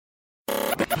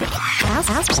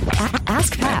Ask Pat.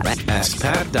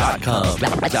 AskPat.com.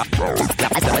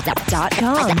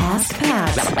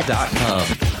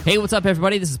 AskPat.com. Hey, what's up,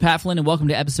 everybody? This is Pat Flynn, and welcome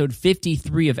to episode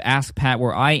 53 of Ask Pat,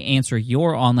 where I answer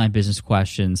your online business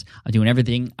questions. I'm doing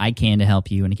everything I can to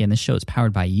help you. And again, this show is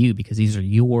powered by you because these are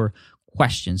your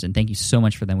questions, and thank you so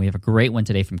much for them. We have a great one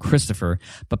today from Christopher.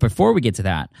 But before we get to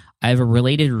that, I have a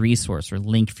related resource or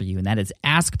link for you, and that is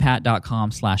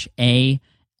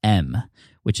askpat.com/AM,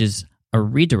 which is a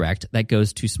redirect that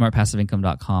goes to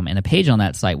smartpassiveincome.com and a page on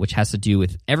that site which has to do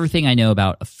with everything I know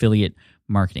about affiliate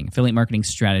marketing. Affiliate marketing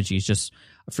strategy is just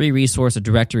a free resource, a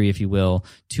directory, if you will,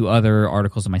 to other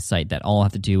articles on my site that all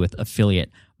have to do with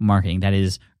affiliate marketing. That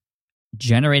is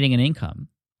generating an income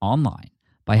online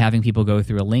by having people go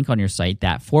through a link on your site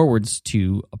that forwards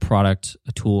to a product,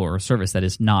 a tool, or a service that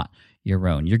is not your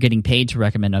own. You're getting paid to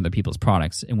recommend other people's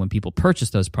products, and when people purchase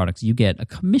those products, you get a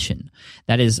commission.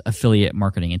 That is affiliate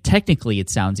marketing, and technically it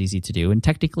sounds easy to do, and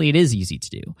technically it is easy to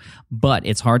do, but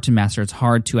it's hard to master. It's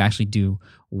hard to actually do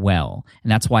well,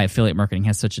 and that's why affiliate marketing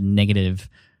has such a negative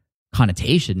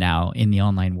connotation now in the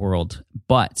online world.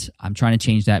 But I'm trying to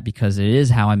change that because it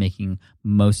is how I'm making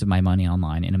most of my money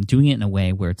online, and I'm doing it in a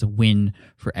way where it's a win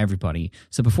for everybody.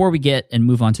 So before we get and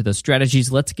move on to those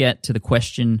strategies, let's get to the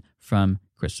question from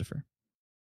Christopher.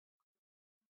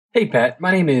 Hey, Pat.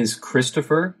 My name is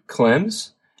Christopher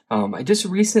Clems. I just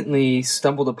recently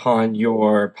stumbled upon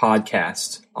your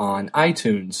podcast on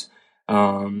iTunes.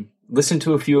 Listened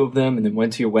to a few of them and then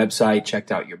went to your website,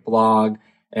 checked out your blog,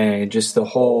 and just the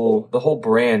whole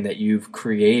brand that you've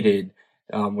created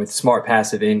with Smart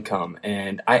Passive Income.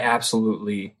 And I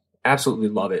absolutely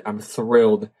love it. I'm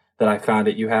thrilled that I found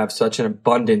it. You have such an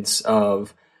abundance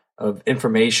of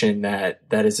information that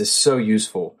is just so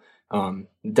useful.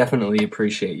 Definitely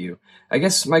appreciate you. I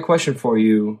guess my question for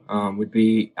you would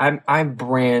be, I'm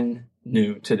brand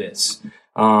new to this,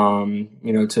 to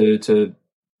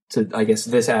I guess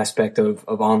this aspect of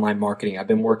online marketing. I've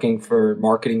been working for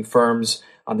marketing firms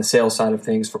on the sales side of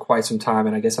things for quite some time,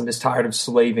 and I guess I'm just tired of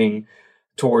slaving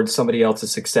towards somebody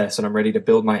else's success, and I'm ready to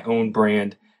build my own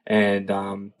brand and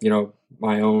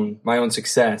my own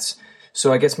success.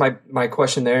 So I guess my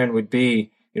question therein would be,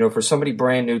 for somebody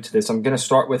brand new to this, I'm going to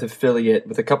start with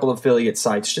a couple of affiliate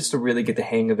sites just to really get the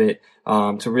hang of it,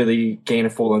 to really gain a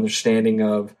full understanding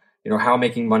of, how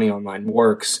making money online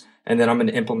works. And then I'm going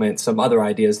to implement some other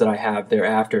ideas that I have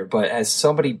thereafter. But as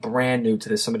somebody brand new to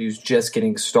this, somebody who's just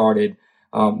getting started,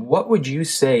 what would you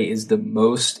say is the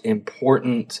most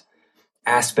important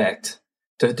aspect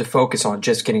to focus on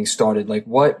just getting started? Like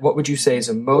what would you say is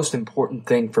the most important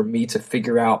thing for me to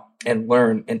figure out and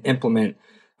learn and implement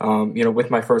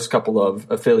with my first couple of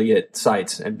affiliate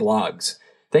sites and blogs?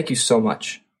 Thank you so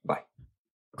much. Bye.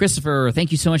 Christopher,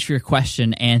 thank you so much for your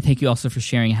question, and thank you also for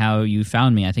sharing how you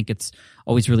found me. I think it's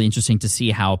always really interesting to see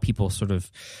how people sort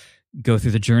of go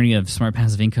through the journey of Smart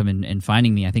Passive Income and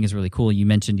finding me. I think it's really cool. You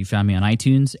mentioned you found me on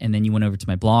iTunes, and then you went over to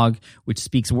my blog, which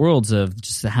speaks worlds of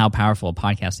just how powerful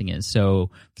podcasting is.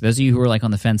 So for those of you who are like on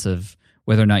the fence of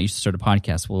whether or not you should start a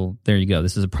podcast, well, there you go.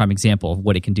 This is a prime example of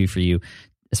what it can do for you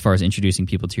as far as introducing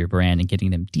people to your brand and getting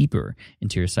them deeper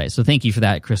into your site. So thank you for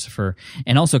that, Christopher.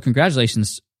 And also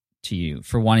congratulations to you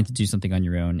for wanting to do something on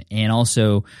your own and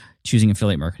also choosing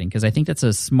affiliate marketing, because I think that's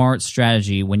a smart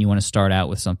strategy when you want to start out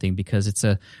with something, because it's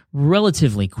a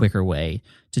relatively quicker way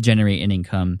to generate an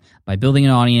income by building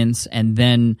an audience, and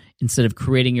then instead of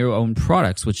creating your own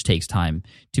products, which takes time,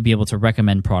 to be able to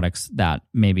recommend products that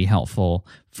may be helpful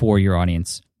for your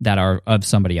audience that are of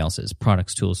somebody else's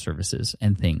products, tools, services,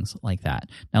 and things like that.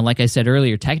 Now, like I said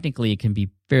earlier, technically it can be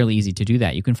fairly easy to do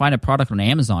that. You can find a product on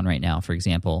Amazon right now, for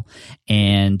example,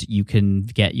 and you can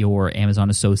get your Amazon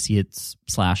Associates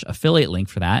 /affiliate link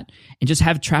for that and just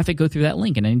have traffic go through that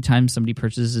link. And anytime somebody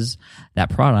purchases that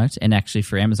product, and actually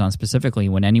for Amazon specifically,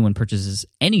 when anyone purchases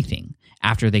anything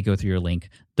after they go through your link,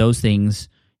 those things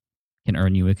can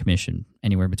earn you a commission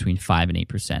anywhere between 5 and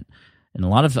 8%. In a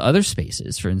lot of other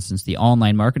spaces, for instance, the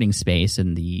online marketing space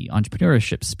and the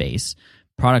entrepreneurship space,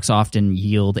 products often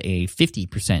yield a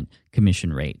 50%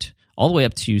 commission rate, all the way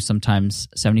up to sometimes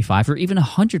 75 or even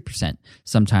 100%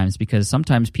 sometimes, because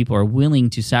sometimes people are willing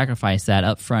to sacrifice that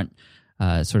upfront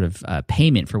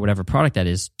payment for whatever product that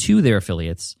is to their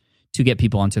affiliates to get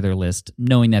people onto their list,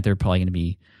 knowing that they're probably going to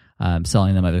be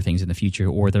selling them other things in the future,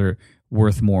 or they're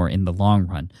worth more in the long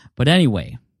run. But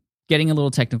anyway, getting a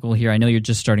little technical here. I know you're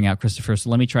just starting out, Christopher, so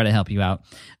let me try to help you out.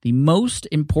 The most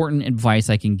important advice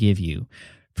I can give you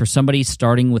for somebody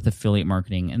starting with affiliate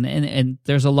marketing, and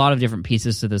there's a lot of different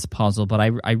pieces to this puzzle, but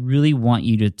I really want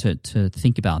you to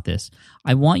think about this.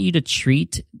 I want you to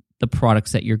treat the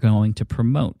products that you're going to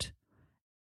promote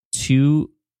to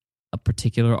a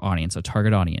particular audience, a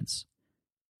target audience,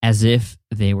 as if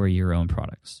they were your own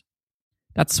products.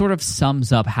 That sort of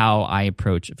sums up how I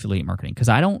approach affiliate marketing, because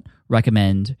I don't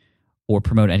recommend or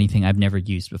promote anything I've never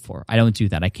used before. I don't do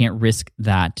that. I can't risk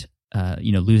that,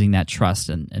 losing that trust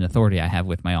and authority I have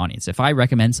with my audience. If I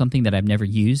recommend something that I've never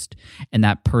used and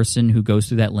that person who goes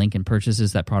through that link and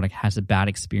purchases that product has a bad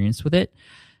experience with it,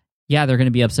 yeah, they're going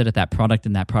to be upset at that product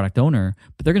and that product owner,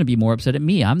 but they're going to be more upset at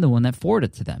me. I'm the one that forwarded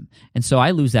it to them. And so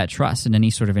I lose that trust in any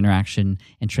sort of interaction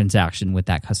and transaction with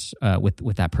that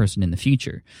with that person in the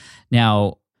future.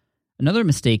 Now, another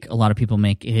mistake a lot of people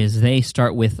make is they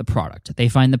start with a product. They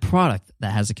find the product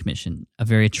that has a commission, a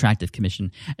very attractive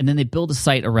commission, and then they build a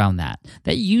site around that.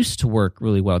 That used to work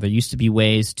really well. There used to be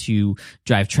ways to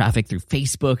drive traffic through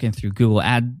Facebook and through Google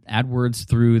AdWords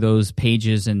through those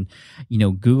pages, and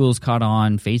Google's caught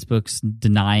on, Facebook's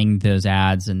denying those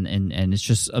ads, and it's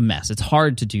just a mess. It's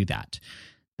hard to do that.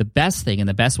 The best thing and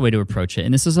the best way to approach it,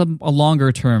 and this is a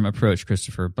longer term approach,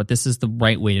 Christopher, but this is the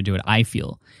right way to do it, I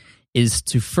feel, is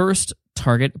to first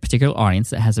target a particular audience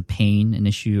that has a pain, an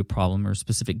issue, a problem, or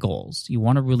specific goals. You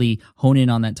want to really hone in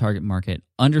on that target market,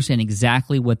 understand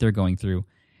exactly what they're going through,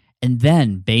 and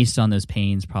then based on those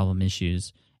pains, problem,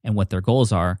 issues, and what their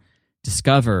goals are,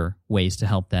 discover ways to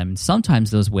help them. And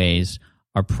sometimes those ways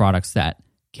are products that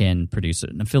can produce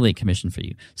an affiliate commission for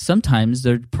you. Sometimes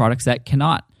they're products that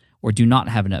cannot or do not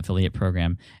have an affiliate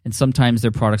program. And sometimes they're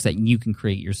products that you can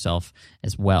create yourself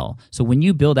as well. So when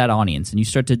you build that audience and you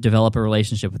start to develop a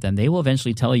relationship with them, they will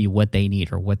eventually tell you what they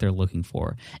need or what they're looking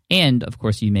for. And of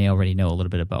course, you may already know a little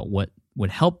bit about what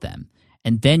would help them.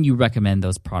 And then you recommend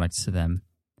those products to them,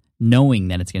 knowing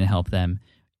that it's going to help them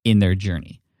in their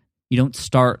journey. You don't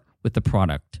start with the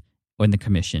product or the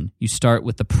commission. You start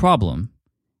with the problem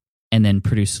and then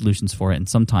produce solutions for it. And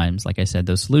sometimes, like I said,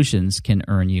 those solutions can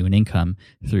earn you an income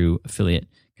through affiliate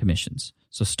commissions.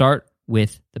 So start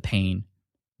with the pain,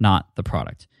 not the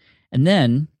product. And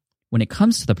then when it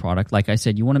comes to the product, like I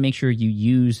said, you want to make sure you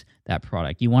use that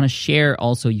product. You want to share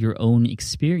also your own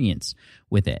experience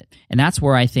with it. And that's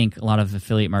where I think a lot of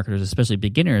affiliate marketers, especially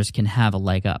beginners, can have a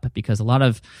leg up, because a lot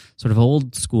of sort of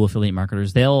old school affiliate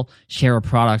marketers, they'll share a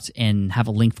product and have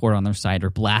a link for it on their site or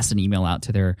blast an email out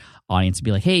to their audience and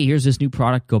be like, hey, here's this new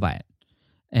product, go buy it.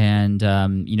 And,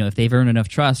 if they've earned enough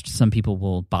trust, some people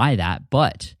will buy that.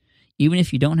 But even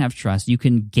if you don't have trust, you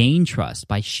can gain trust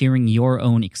by sharing your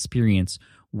own experience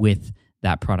with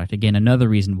that product. Again, another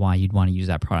reason why you'd want to use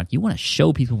that product. You want to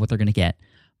show people what they're going to get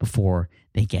before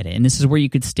they get it. And this is where you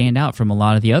could stand out from a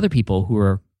lot of the other people who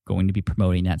are going to be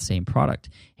promoting that same product.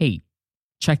 Hey,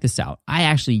 check this out. I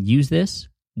actually use this,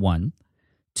 1.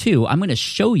 2, I'm going to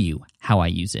show you how I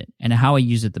use it and how I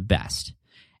use it the best.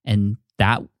 And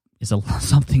that is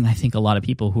something I think a lot of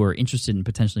people who are interested in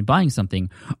potentially buying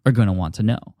something are going to want to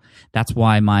know. That's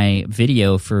why my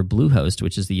video for Bluehost,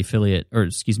 which is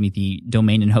the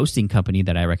domain and hosting company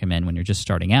that I recommend when you're just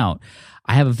starting out,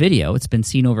 I have a video. It's been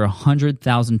seen over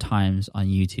 100,000 times on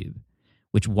YouTube,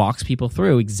 which walks people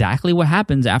through exactly what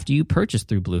happens after you purchase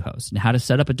through Bluehost and how to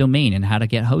set up a domain and how to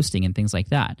get hosting and things like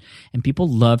that. And people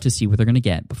love to see what they're going to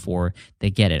get before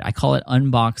they get it. I call it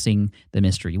unboxing the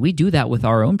mystery. We do that with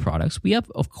our own products.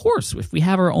 Of course, if we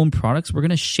have our own products, we're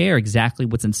going to share exactly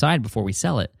what's inside before we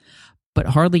sell it. But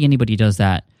hardly anybody does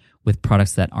that with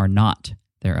products that are not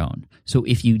their own. So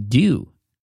if you do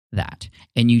that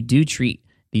and you do treat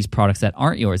these products that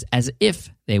aren't yours as if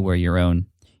they were your own,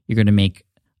 you're going to make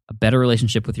a better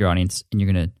relationship with your audience, and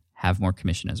you're going to have more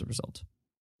commission as a result.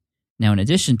 Now, in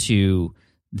addition to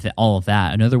all of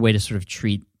that, another way to sort of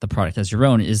treat the product as your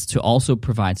own is to also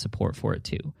provide support for it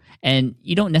too. And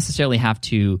you don't necessarily have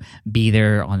to be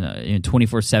there on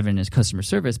 24/7 as customer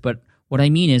service, but what I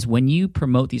mean is when you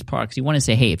promote these products, you want to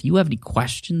say, hey, if you have any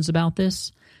questions about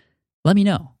this, let me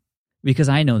know, because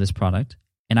I know this product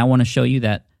and I want to show you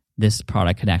that this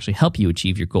product can actually help you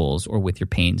achieve your goals or with your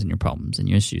pains and your problems and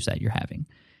your issues that you're having.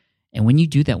 And when you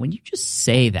do that, when you just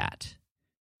say that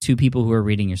to people who are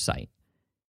reading your site,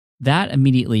 that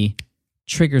immediately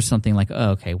triggers something like,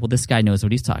 oh, okay, well, this guy knows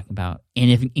what he's talking about.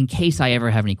 And if in case I ever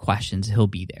have any questions, he'll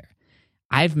be there.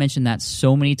 I've mentioned that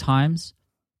so many times.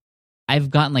 I've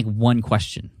gotten like one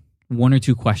or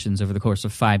two questions over the course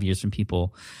of 5 years from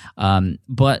people.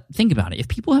 But think about it. If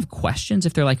people have questions,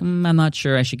 if they're like, I'm not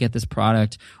sure I should get this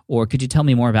product, or could you tell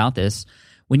me more about this?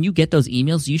 When you get those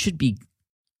emails, you should be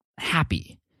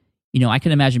happy. I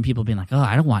can imagine people being like, oh,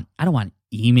 I don't want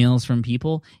emails from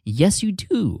people. Yes, you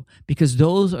do, because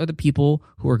those are the people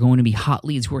who are going to be hot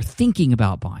leads, who are thinking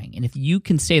about buying. And if you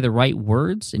can say the right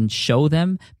words and show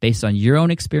them based on your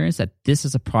own experience that this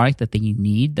is a product that they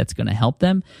need that's going to help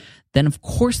them, then of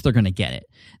course they're going to get it.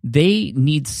 They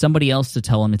need somebody else to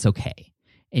tell them it's okay.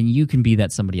 And you can be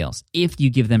that somebody else if you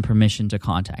give them permission to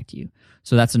contact you.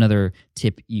 So that's another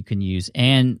tip you can use.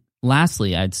 And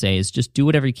lastly, I'd say is just do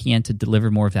whatever you can to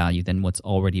deliver more value than what's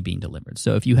already being delivered.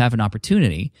 So if you have an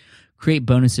opportunity, create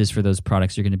bonuses for those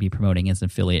products you're going to be promoting as an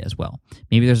affiliate as well.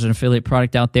 Maybe there's an affiliate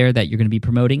product out there that you're going to be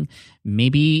promoting.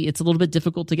 Maybe it's a little bit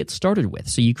difficult to get started with.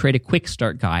 So you create a quick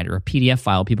start guide or a PDF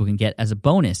file people can get as a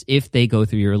bonus if they go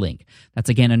through your link. That's,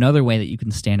 again, another way that you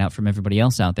can stand out from everybody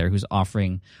else out there who's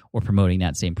offering or promoting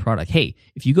that same product. Hey,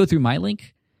 if you go through my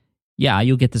link, yeah,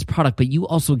 you'll get this product, but you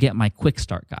also get my quick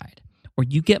start guide. Or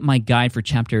you get my guide for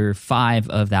chapter 5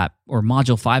 of that, or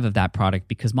module 5 of that product,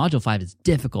 because module 5 is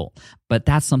difficult, but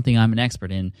that's something I'm an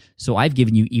expert in. So I've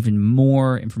given you even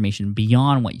more information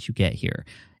beyond what you get here.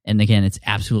 And again, it's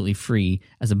absolutely free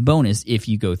as a bonus if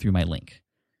you go through my link.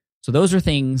 So those are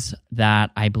things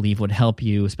that I believe would help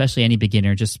you, especially any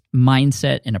beginner, just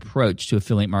mindset and approach to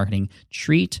affiliate marketing.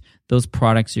 Treat those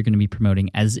products you're going to be promoting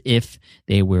as if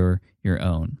they were your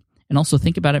own. And also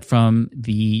think about it from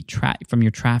from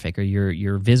your traffic or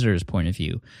your visitors' point of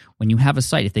view. When you have a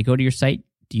site, if they go to your site,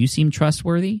 do you seem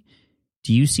trustworthy?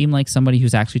 Do you seem like somebody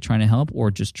who's actually trying to help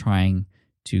or just trying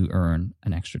to earn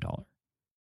an extra dollar?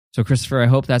 So Christopher, I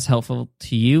hope that's helpful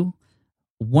to you.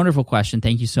 Wonderful question.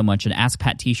 Thank you so much. An Ask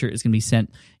Pat t-shirt is going to be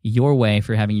sent your way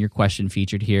for having your question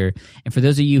featured here. And for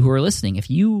those of you who are listening, if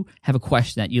you have a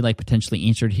question that you'd like potentially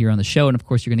answered here on the show, and of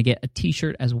course you're going to get a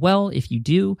t-shirt as well if you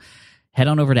do, head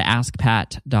on over to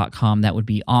askpat.com. That would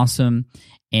be awesome.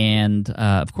 And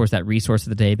of course, that resource of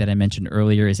the day that I mentioned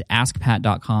earlier is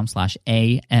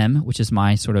askpat.com/AM, which is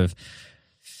my sort of,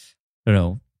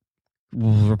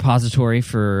 repository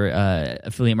for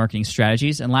affiliate marketing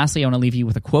strategies. And lastly, I want to leave you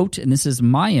with a quote. And this is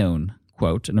my own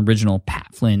quote, an original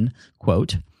Pat Flynn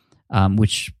quote,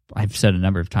 which I've said a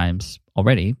number of times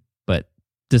already, but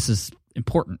this is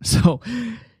important. So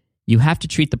you have to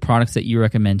treat the products that you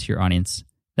recommend to your audience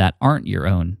that aren't your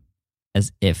own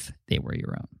as if they were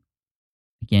your own.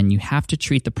 Again, you have to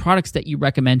treat the products that you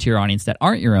recommend to your audience that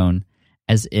aren't your own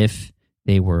as if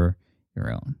they were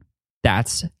your own.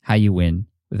 That's how you win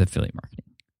with affiliate marketing.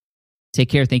 Take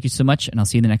care. Thank you so much, and I'll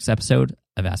see you in the next episode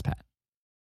of Ask Pat.